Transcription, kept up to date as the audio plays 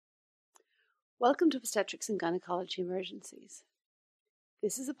Welcome to Obstetrics and Gynecology Emergencies.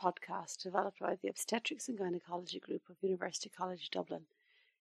 This is a podcast developed by the Obstetrics and Gynecology Group of University College Dublin.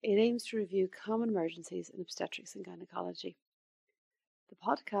 It aims to review common emergencies in obstetrics and gynecology. The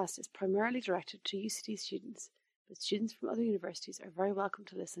podcast is primarily directed to UCD students, but students from other universities are very welcome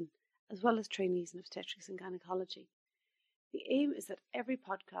to listen, as well as trainees in obstetrics and gynecology. The aim is that every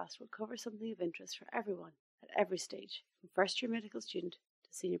podcast will cover something of interest for everyone at every stage, from first-year medical student to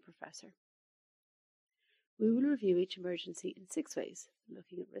senior professor. We will review each emergency in 6 ways,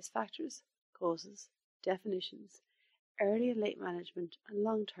 looking at risk factors, causes, definitions, early and late management, and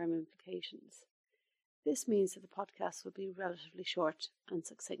long-term implications. This means that the podcast will be relatively short and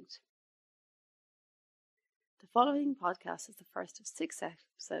succinct. The following podcast is the first of 6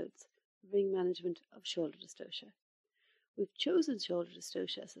 episodes reviewing management of shoulder dystocia. We've chosen shoulder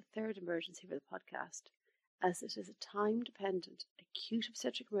dystocia as the third emergency for the podcast, as it is a time-dependent, acute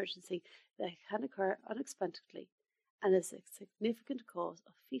obstetric emergency that can occur unexpectedly and is a significant cause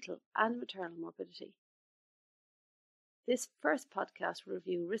of fetal and maternal morbidity. This first podcast will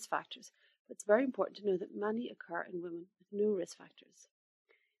review risk factors, but it's very important to know that many occur in women with no risk factors.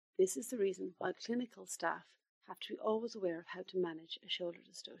 This is the reason why clinical staff have to be always aware of how to manage a shoulder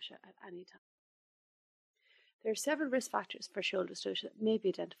dystocia at any time. There are several risk factors for shoulder dystocia that may be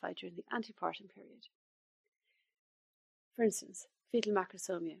identified during the antepartum period. For instance, fetal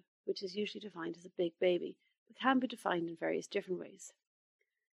macrosomia, which is usually defined as a big baby, but can be defined in various different ways.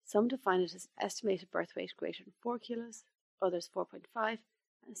 Some define it as estimated birth weight greater than 4 kilos, others 4.5,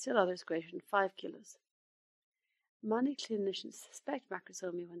 and still others greater than 5 kilos. Many clinicians suspect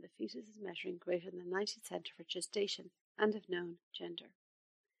macrosomia when the fetus is measuring greater than the 90th centimetre for gestation and of known gender.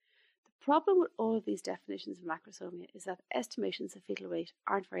 The problem with all of these definitions of macrosomia is that estimations of fetal weight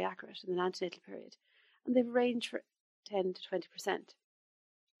aren't very accurate in the antenatal period, and they've ranged for 10 to 20%.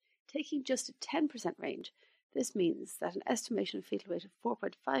 Taking just a 10% range, this means that an estimation of fetal weight of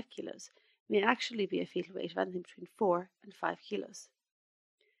 4.5 kilos may actually be a fetal weight of anything between 4 and 5 kilos.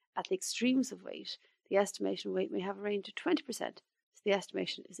 At the extremes of weight, the estimation weight may have a range of 20%, so the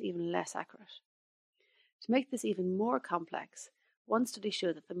estimation is even less accurate. To make this even more complex, one study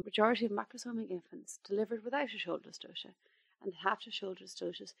showed that the majority of macrosomic infants delivered without a shoulder dystocia, and half the shoulder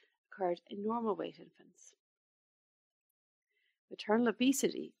dystocias occurred in normal weight infants. Maternal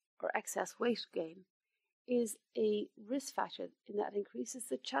obesity, or excess weight gain, is a risk factor in that it increases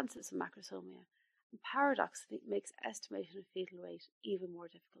the chances of macrosomia and paradoxically makes estimation of fetal weight even more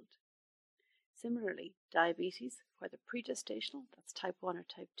difficult. Similarly, diabetes, whether pregestational, that's type 1 or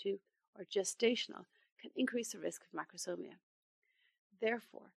type 2, or gestational, can increase the risk of macrosomia.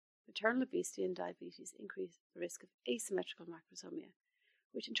 Therefore, maternal obesity and diabetes increase the risk of asymmetrical macrosomia,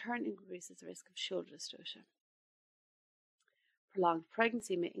 which in turn increases the risk of shoulder dystocia. Prolonged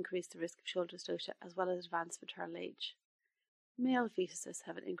pregnancy may increase the risk of shoulder dystocia as well as advanced maternal age. Male fetuses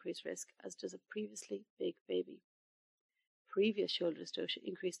have an increased risk, as does a previously big baby. Previous shoulder dystocia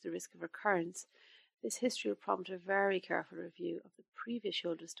increased the risk of recurrence. This history will prompt a very careful review of the previous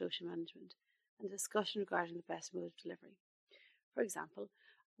shoulder dystocia management and a discussion regarding the best mode of delivery. For example,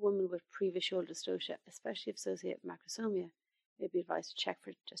 a woman with previous shoulder dystocia, especially associated with macrosomia, may be advised to check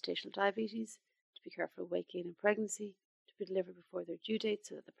for gestational diabetes, to be careful of weight gain in pregnancy, to be delivered before their due date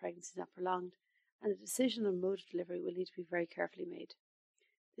so that the pregnancy is not prolonged, and a decision on mode of delivery will need to be very carefully made.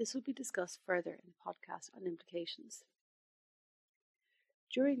 This will be discussed further in the podcast on implications.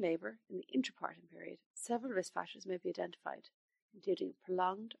 During labour, in the intrapartum period, several risk factors may be identified, including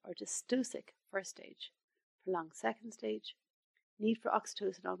prolonged or dystocic first stage, prolonged second stage, need for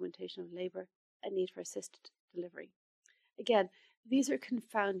oxytocin augmentation of labour, and need for assisted delivery. Again, these are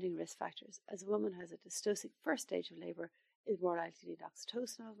confounding risk factors, as a woman who has a dystocic first stage of labour is more likely to need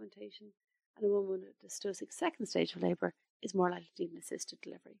oxytocin augmentation, and a woman with a dystocic second stage of labour is more likely to need an assisted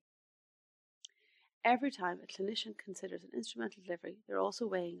delivery. Every time a clinician considers an instrumental delivery, they're also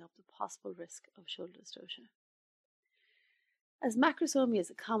weighing up the possible risk of shoulder dystocia. As macrosomia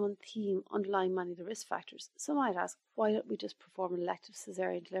is a common theme underlying many of the risk factors, some might ask, why don't we just perform an elective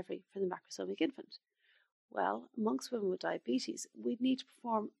caesarean delivery for the macrosomic infant? Well, amongst women with diabetes, we'd need to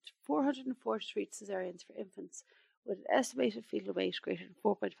perform 443 caesareans for infants with an estimated fetal weight greater than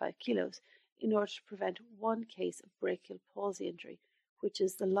 4.5 kilos in order to prevent one case of brachial palsy injury, which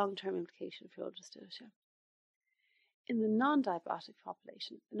is the long-term implication of shoulder dystocia. In the non-diabetic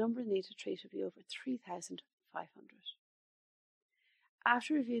population, the number needed to treat would be over 3,500.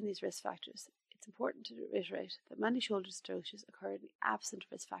 After reviewing these risk factors, it's important to reiterate that many shoulder dystocias occur in the absence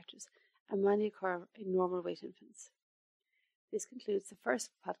of risk factors, and many occur in normal weight infants. This concludes the first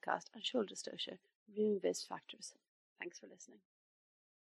podcast on shoulder dystocia, reviewing risk factors. Thanks for listening.